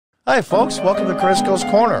Hi, folks. Welcome to Crisco's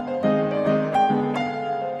Corner.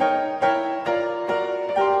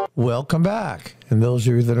 Welcome back. And those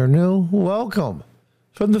of you that are new, welcome.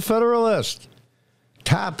 From the Federalist,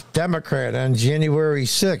 top Democrat on January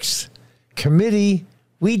 6th, committee,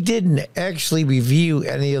 we didn't actually review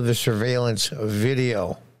any of the surveillance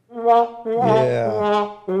video.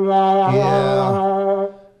 Yeah.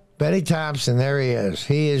 Benny Thompson, there he is.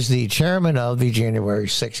 He is the chairman of the January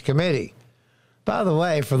 6th committee. By the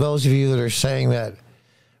way, for those of you that are saying that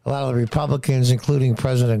a lot of the Republicans, including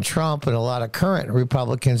President Trump and a lot of current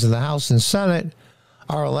Republicans in the House and Senate,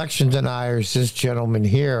 are election deniers, this gentleman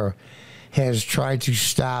here has tried to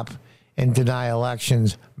stop and deny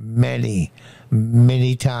elections many,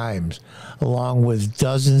 many times, along with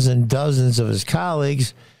dozens and dozens of his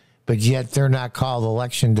colleagues, but yet they're not called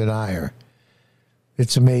election denier.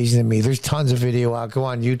 It's amazing to me. There's tons of video out. Go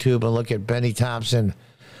on YouTube and look at Benny Thompson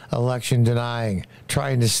election denying,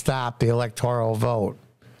 trying to stop the electoral vote.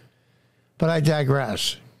 But I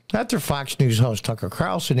digress. After Fox News host Tucker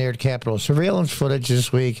Carlson aired Capitol surveillance footage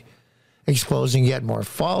this week, exposing yet more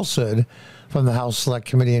falsehood from the House Select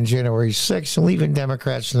Committee on January 6th and leaving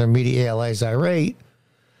Democrats and their media allies irate,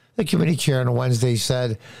 the committee chair on Wednesday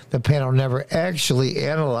said the panel never actually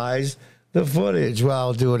analyzed the footage. Well,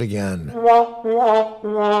 I'll do it again. Well,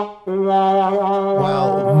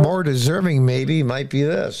 more deserving maybe might be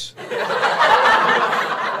this.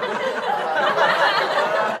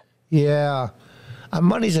 Yeah. On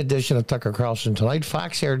Monday's edition of Tucker Carlson Tonight,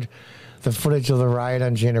 Fox aired the footage of the riot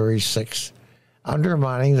on January 6th,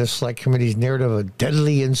 undermining the Select Committee's narrative of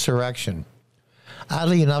deadly insurrection.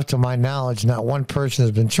 Oddly enough, to my knowledge, not one person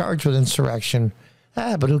has been charged with insurrection,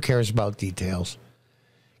 but who cares about details?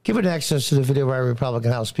 Given access to the video by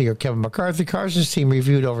Republican House Speaker Kevin McCarthy, Carson's team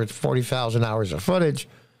reviewed over 40,000 hours of footage,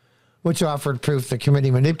 which offered proof the committee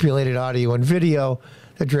manipulated audio and video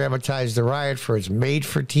that dramatized the riot for its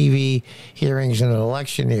made-for-TV hearings in an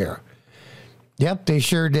election year. Yep, they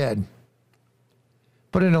sure did.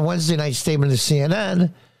 But in a Wednesday night statement to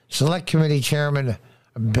CNN, Select Committee Chairman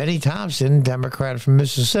Benny Thompson, Democrat from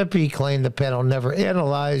Mississippi, claimed the panel never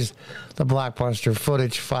analyzed the blockbuster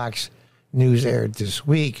footage Fox News aired this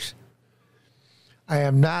week. I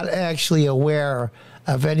am not actually aware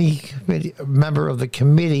of any member of the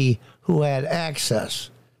committee who had access,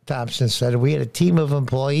 Thompson said. We had a team of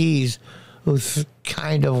employees who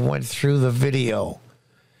kind of went through the video.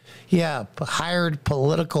 Yeah, hired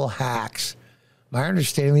political hacks. My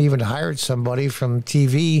understanding, they even hired somebody from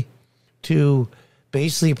TV to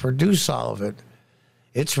basically produce all of it.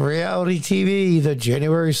 It's reality TV, the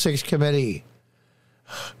January 6th committee.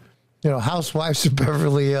 You know, Housewives of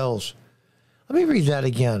Beverly Hills. Let me read that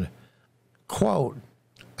again. Quote,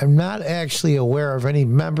 I'm not actually aware of any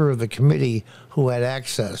member of the committee who had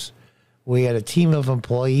access. We had a team of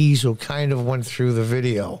employees who kind of went through the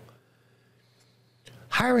video.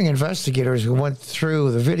 Hiring investigators who went through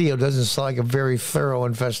the video doesn't sound like a very thorough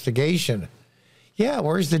investigation. Yeah,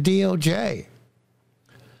 where's the DOJ?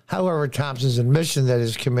 However, Thompson's admission that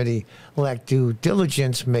his committee lacked due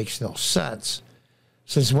diligence makes no sense.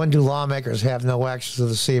 Since when do lawmakers have no access to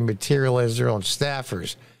the same material as their own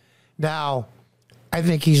staffers? Now, I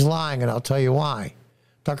think he's lying, and I'll tell you why.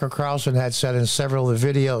 Tucker Carlson had said in several of the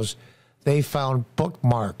videos they found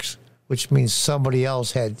bookmarks, which means somebody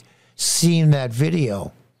else had seen that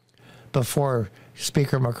video before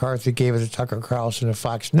Speaker McCarthy gave it to Tucker Carlson and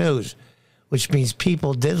Fox News, which means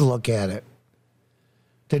people did look at it.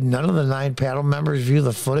 Did none of the 9 panel members view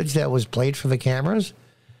the footage that was played for the cameras?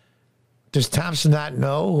 Does Thompson not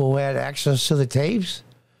know who had access to the tapes?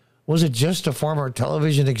 Was it just the former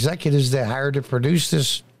television executives they hired to produce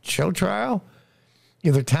this show trial?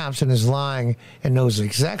 Either Thompson is lying and knows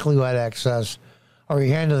exactly who had access, or he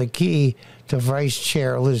handed the key to Vice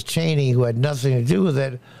Chair Liz Cheney, who had nothing to do with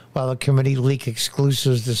it, while the committee leaked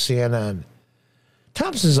exclusives to CNN.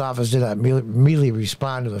 Thompson's office did not immediately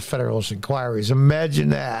respond to the Federalist inquiries.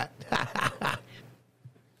 Imagine that.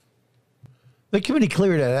 The committee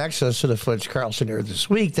clearly had access to the footage Carlson aired this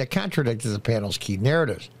week that contradicted the panel's key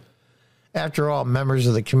narratives. After all, members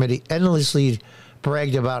of the committee endlessly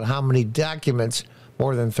bragged about how many documents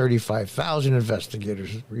more than 35,000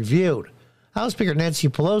 investigators reviewed. House Speaker Nancy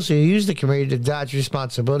Pelosi, who used the committee to dodge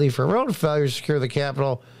responsibility for her own failure to secure the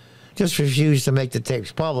Capitol, just refused to make the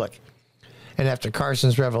tapes public. And after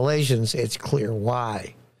Carson's revelations, it's clear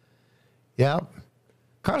why. Yep.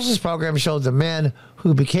 Carson's program showed the man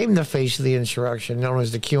who became the face of the insurrection, known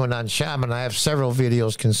as the QAnon shaman. I have several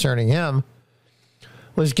videos concerning him,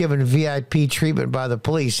 was given VIP treatment by the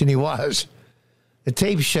police, and he was. The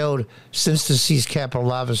tape showed since deceased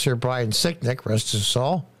Capitol officer Brian Sicknick, rest his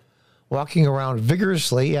soul, walking around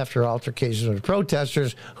vigorously after altercations with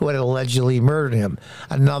protesters who had allegedly murdered him.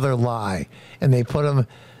 Another lie. And they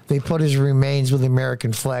put his remains with the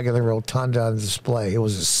American flag of the rotunda on display. It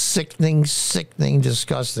was a sickening,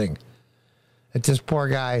 disgusting. That this poor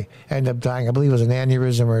guy ended up dying. I believe it was an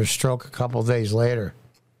aneurysm or a stroke a couple of days later.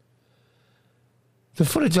 The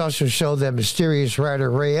footage also showed that mysterious writer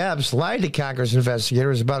Ray Epps lied to Congress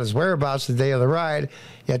investigators about his whereabouts the day of the riot,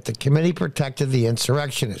 yet the committee protected the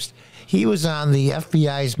insurrectionist. He was on the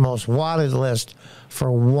FBI's most wanted list for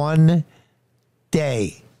 1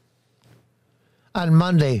 day. On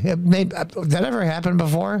Monday, that ever happened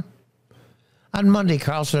before? On Monday,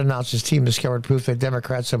 Carlson announced his team discovered proof that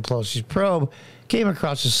Democrats in Pelosi's probe came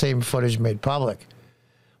across the same footage made public.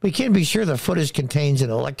 We can be sure the footage contains an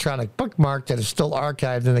electronic bookmark that is still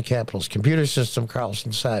archived in the Capitol's computer system,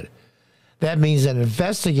 Carlson said. That means that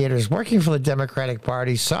investigators working for the Democratic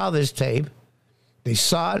Party saw this tape. They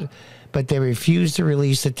saw it, but they refused to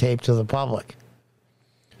release the tape to the public.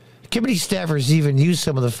 Committee staffers even used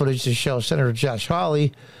some of the footage to show Senator Josh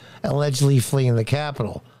Hawley allegedly fleeing the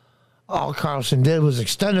Capitol. All Carlson did was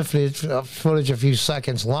extend the footage a few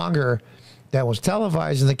seconds longer that was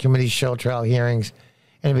televised in the committee's show trial hearings,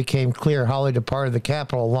 and it became clear Hawley departed the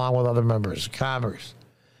Capitol along with other members of Congress.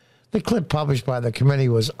 The clip published by the committee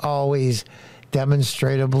was always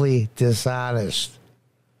demonstrably dishonest.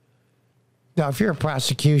 Now, if you're a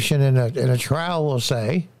prosecution in a trial, we'll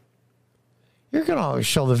say, you're going to always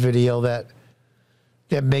show the video that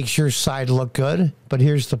makes your side look good. But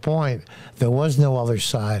here's the point. There was no other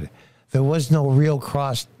side. There was no real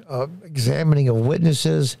cross-examining of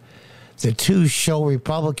witnesses. The two show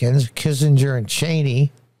Republicans, Kissinger and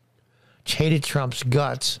Cheney, hated Trump's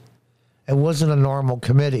guts. It wasn't a normal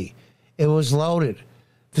committee. It was loaded.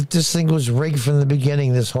 This thing was rigged from the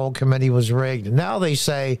beginning. This whole committee was rigged. And now they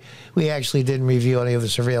say we actually didn't review any of the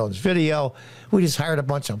surveillance video. We just hired a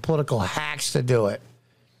bunch of political hacks to do it.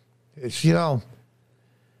 It's,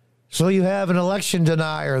 so you have an election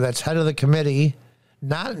denier that's head of the committee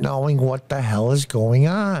not knowing what the hell is going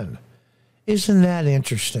on. Isn't that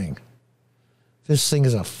interesting? This thing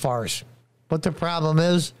is a farce. But the problem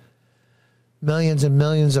is millions and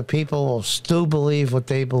millions of people will still believe what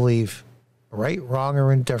they believe. Right, wrong,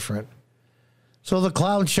 or indifferent. So the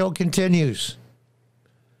clown show continues.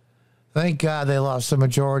 Thank God they lost the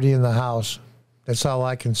majority in the House. That's all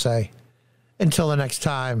I can say. Until the next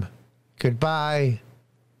time, goodbye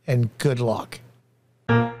and good luck.